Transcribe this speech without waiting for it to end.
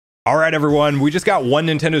All right, everyone, we just got one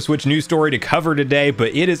Nintendo Switch news story to cover today,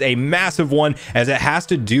 but it is a massive one as it has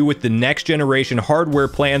to do with the next generation hardware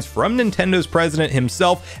plans from Nintendo's president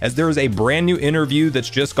himself, as there is a brand new interview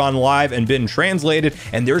that's just gone live and been translated,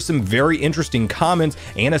 and there's some very interesting comments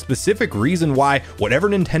and a specific reason why whatever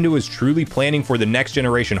Nintendo is truly planning for the next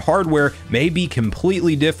generation hardware may be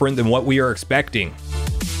completely different than what we are expecting.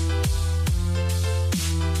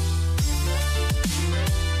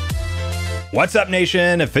 What's up,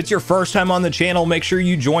 Nation? If it's your first time on the channel, make sure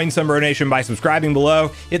you join Sunbro Nation by subscribing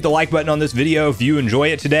below, hit the like button on this video if you enjoy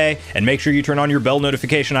it today, and make sure you turn on your bell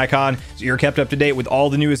notification icon so you're kept up to date with all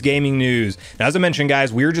the newest gaming news. Now, as I mentioned,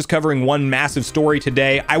 guys, we're just covering one massive story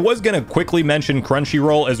today. I was going to quickly mention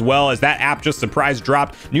Crunchyroll as well, as that app just surprise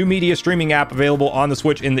dropped. New media streaming app available on the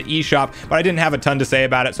Switch in the eShop, but I didn't have a ton to say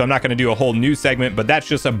about it, so I'm not going to do a whole news segment, but that's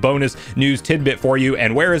just a bonus news tidbit for you.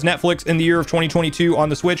 And where is Netflix in the year of 2022 on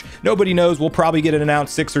the Switch? Nobody knows. We'll probably get it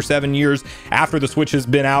announced 6 or 7 years after the Switch has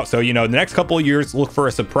been out. So, you know, the next couple of years, look for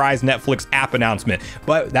a surprise Netflix app announcement.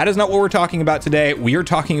 But that is not what we're talking about today. We are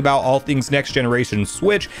talking about all things next generation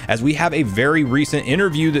Switch, as we have a very recent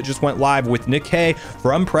interview that just went live with Nikkei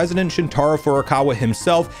from President Shintaro Furukawa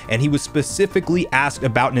himself, and he was specifically asked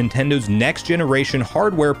about Nintendo's next generation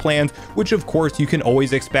hardware plans, which of course you can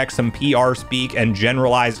always expect some PR speak and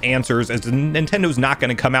generalized answers, as Nintendo's not going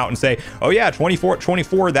to come out and say, oh yeah,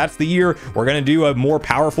 24, that's the year we're going to do a more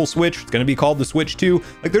powerful Switch. It's going to be called the Switch 2.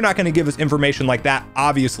 Like, they're not going to give us information like that,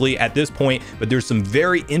 obviously, at this point, but there's some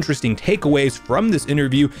very interesting takeaways from this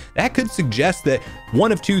interview that could suggest that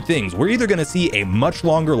one of two things: we're either going to see a much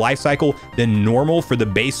longer life cycle than normal for the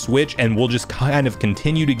base Switch, and we'll just kind of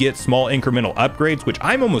continue to get small incremental upgrades, which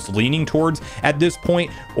I'm almost leaning towards at this point,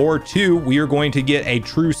 or two, we are going to get a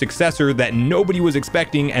true successor that nobody was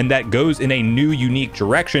expecting and that goes in a new, unique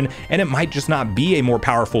direction, and it might just not be a more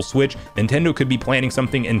powerful Switch. Nintendo could be planning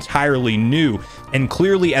something entirely new. And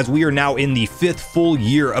clearly, as we are now in the 5th full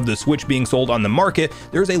year of the Switch being sold on the market,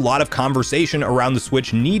 there's a lot of conversation around the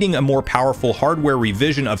Switch needing a more powerful hardware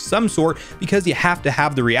revision of some sort, because you have to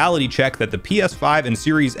have the reality check that the PS5 and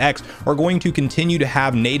Series X are going to continue to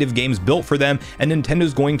have native games built for them, and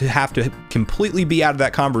Nintendo's going to have to completely be out of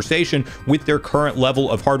that conversation with their current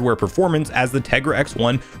level of hardware performance, as the Tegra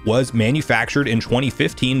X1 was manufactured in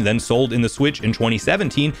 2015, then sold in the Switch in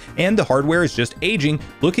 2017, and the hardware is just aging.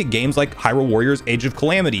 Look at games like Hyrule Warriors Age of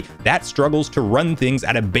Calamity. That struggles to run things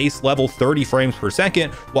at a base level 30 frames per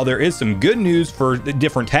second. While there is some good news for the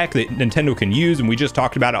different tech that Nintendo can use, and we just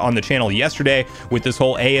talked about it on the channel yesterday with this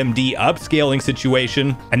whole AMD upscaling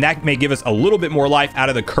situation, and that may give us a little bit more life out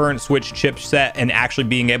of the current Switch chipset and actually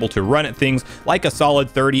being able to run at things like a solid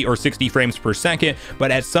 30 or 60 frames per second.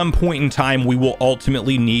 But at some point in time, we will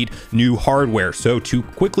ultimately need new hardware. So to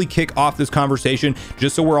quickly kick off this conversation,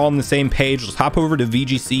 just so we're all on the same page, let's hop over to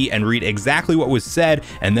VGC and read exactly what was said,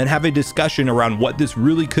 and then have a discussion around what this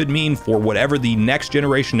really could mean for whatever the next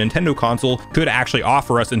generation Nintendo console could actually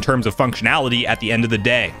offer us in terms of functionality at the end of the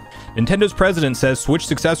day. Nintendo's president says Switch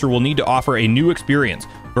successor will need to offer a new experience.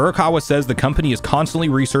 Furukawa says the company is constantly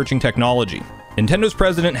researching technology. Nintendo's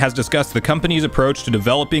president has discussed the company's approach to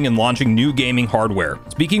developing and launching new gaming hardware.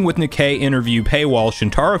 Speaking with Nikkei interview paywall,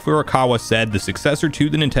 Shintaro Furukawa said the successor to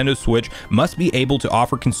the Nintendo Switch must be able to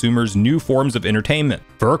offer consumers new forms of entertainment.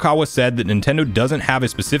 Furukawa said that Nintendo doesn't have a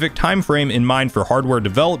specific time frame in mind for hardware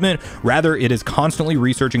development, rather it is constantly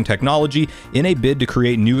researching technology in a bid to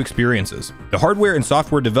create new experiences. The hardware and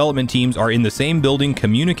software development teams are in the same building,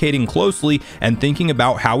 communicating closely and thinking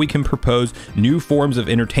about how we can propose new forms of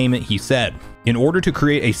entertainment, he said. In order to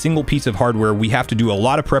create a single piece of hardware, we have to do a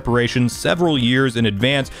lot of preparation several years in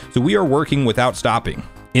advance, so we are working without stopping.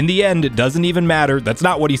 In the end, it doesn't even matter. That's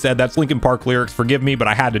not what he said. That's Linkin Park lyrics. Forgive me, but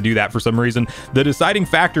I had to do that for some reason. The deciding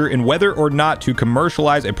factor in whether or not to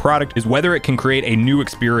commercialize a product is whether it can create a new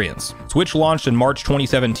experience. Switch launched in March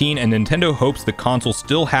 2017, and Nintendo hopes the console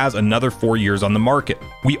still has another 4 years on the market.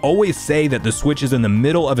 We always say that the Switch is in the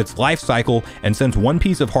middle of its life cycle, and since one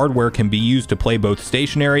piece of hardware can be used to play both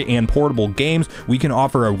stationary and portable games, we can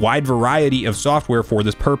offer a wide variety of software for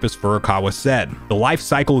this purpose, Furukawa said. The life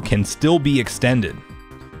cycle can still be extended.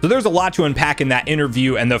 So there's a lot to unpack in that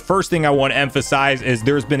interview, and the first thing I want to emphasize is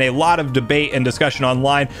there's been a lot of debate and discussion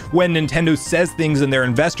online when Nintendo says things in their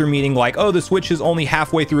investor meeting like, oh, the Switch is only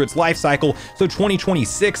halfway through its life cycle, so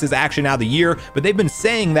 2026 is actually now the year, but they've been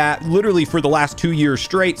saying that literally for the last 2 years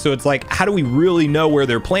straight, so it's like, how do we really know where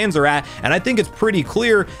their plans are at? And I think it's pretty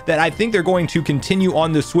clear that I think they're going to continue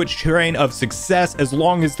on the Switch train of success as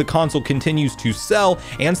long as the console continues to sell,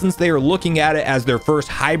 and since they are looking at it as their first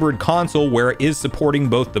hybrid console where it is supporting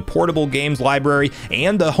both the portable games library,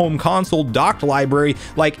 and the home console docked library.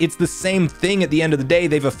 Like, it's the same thing at the end of the day.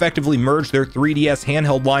 They've effectively merged their 3DS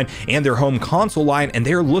handheld line and their home console line, and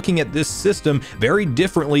they're looking at this system very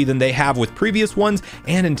differently than they have with previous ones.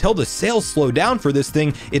 And until the sales slow down for this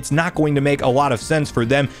thing, it's not going to make a lot of sense for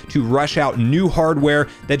them to rush out new hardware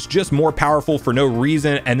that's just more powerful for no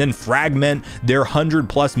reason and then fragment their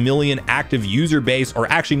 100+ million active user base,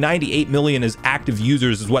 or actually 98 million as active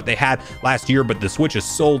users is what they had last year, but the Switch has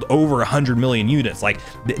sold over 100 million units. Like,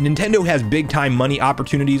 Nintendo has big time money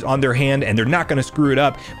opportunities on their hand, and they're not going to screw it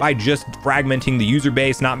up by just fragmenting the user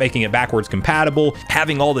base, not making it backwards compatible,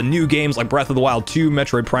 having all the new games like Breath of the Wild 2,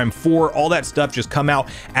 Metroid Prime 4, all that stuff just come out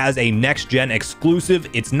as a next gen exclusive.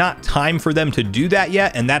 It's not time for them to do that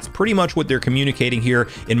yet, and that's pretty much what they're communicating here,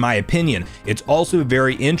 in my opinion. It's also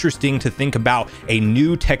very interesting to think about a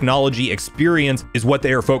new technology experience is what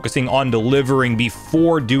they are focusing on delivering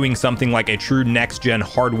before doing something like a true next gen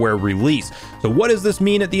hardware release. So what does this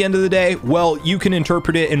mean at the end of the day? Well, you can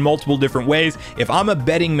interpret it in multiple different ways. If I'm a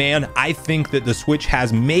betting man, I think that the Switch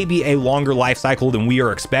has maybe a longer life cycle than we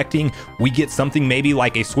are expecting. We get something maybe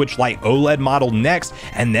like a Switch Lite OLED model next,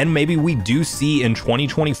 and then maybe we do see in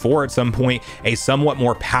 2024 at some point a somewhat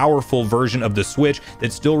more powerful version of the Switch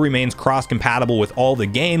that still remains cross-compatible with all the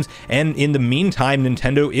games. And in the meantime,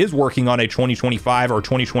 Nintendo is working on a 2025 or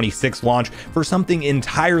 2026 launch for something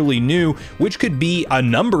entirely new, which could be a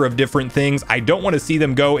number of different things. I don't want to see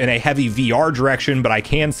them go in a heavy VR direction, but I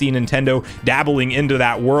can see Nintendo dabbling into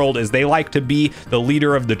that world, as they like to be the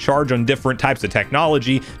leader of the charge on different types of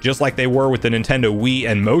technology, just like they were with the Nintendo Wii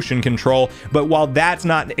and motion control. But while that's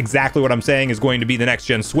not exactly what I'm saying is going to be the next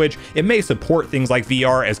gen Switch, it may support things like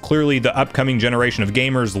VR, as clearly the upcoming generation of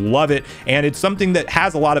gamers love it, and it's something that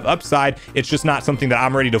has a lot of upside. It's just not something that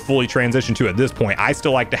I'm ready to fully transition to at this point. I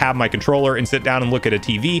still like to have my controller and sit down and look at a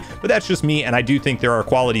TV, but that's just me, and I do think there are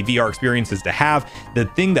quality VR experiences to have. The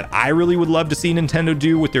thing that I really would love to see Nintendo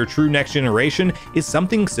do with their true next generation is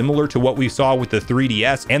something similar to what we saw with the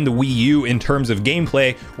 3DS and the Wii U in terms of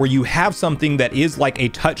gameplay, where you have something that is like a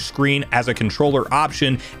touch screen as a controller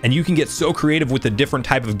option, and you can get so creative with the different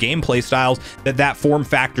type of gameplay styles that form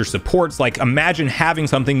factor supports. Like, imagine having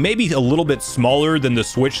something maybe a little bit smaller than the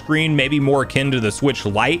Switch screen, maybe more akin to the Switch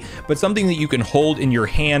Lite, but something that you can hold in your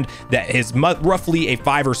hand that is roughly a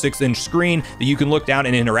 5 or 6 inch screen that you can look down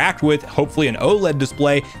and interact with, hopefully an OLED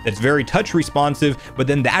display that's very touch responsive, but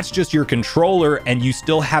then that's just your controller, and you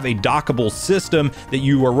still have a dockable system that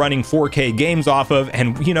you are running 4K games off of.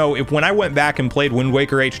 And you know, when I went back and played Wind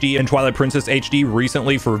Waker HD and Twilight Princess HD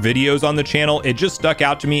recently for videos on the channel, it just stuck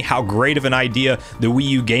out to me how great of an idea the Wii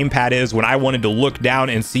U gamepad is. When I wanted to look down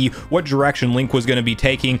and see what direction Link was going to be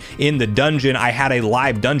taking in the dungeon, I had a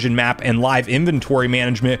live dungeon map and live inventory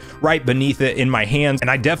management right beneath it in my hands. And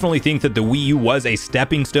I definitely think that the Wii U was a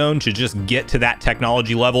stepping stone to just get to that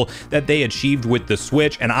technology level that they achieved with the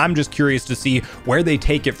Switch, and I'm just curious to see where they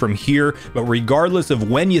take it from here. But regardless of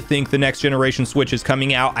when you think the next generation Switch is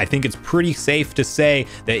coming out, I think it's pretty safe to say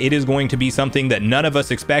that it is going to be something that none of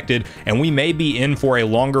us expected, and we may be in for a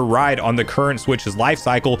longer ride on the current Switch's life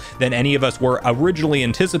cycle than any of us were originally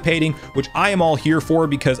anticipating, which I am all here for,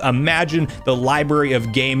 because imagine the library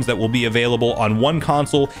of games that will be available on one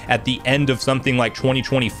console at the end of something like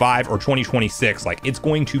 2025 or 2026. Like, it's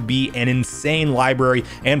going to be an insane library,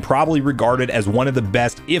 and probably regarded as one of the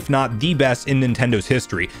best, if not the best, in Nintendo's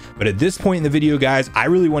history. But at this point in the video, guys, I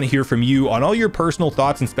really want to hear from you on all your personal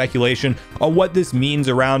thoughts and speculation on what this means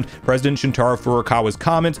around President Shintaro Furukawa's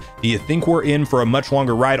comments. Do you think we're in for a much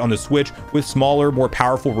longer ride on the Switch with smaller, more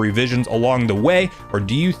powerful revisions along the way? Or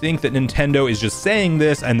do you think that Nintendo is just saying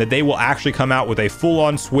this and that they will actually come out with a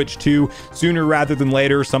full-on Switch 2 sooner rather than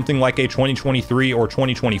later, something like a 2023 or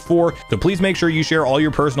 2024? So please make sure you share all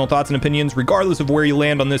your personal thoughts and opinions, regardless of where you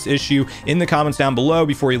land on this issue, in the comments down below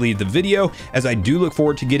before you leave the video, as I do look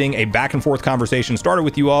forward to getting a back and forth conversation started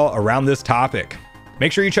with you all around this topic.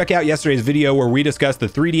 Make sure you check out yesterday's video where we discussed the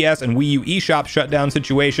 3DS and Wii U eShop shutdown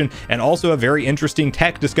situation, and also a very interesting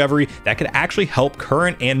tech discovery that could actually help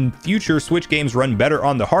current and future Switch games run better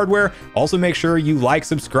on the hardware. Also, make sure you like,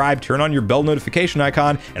 subscribe, turn on your bell notification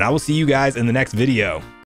icon, and I will see you guys in the next video.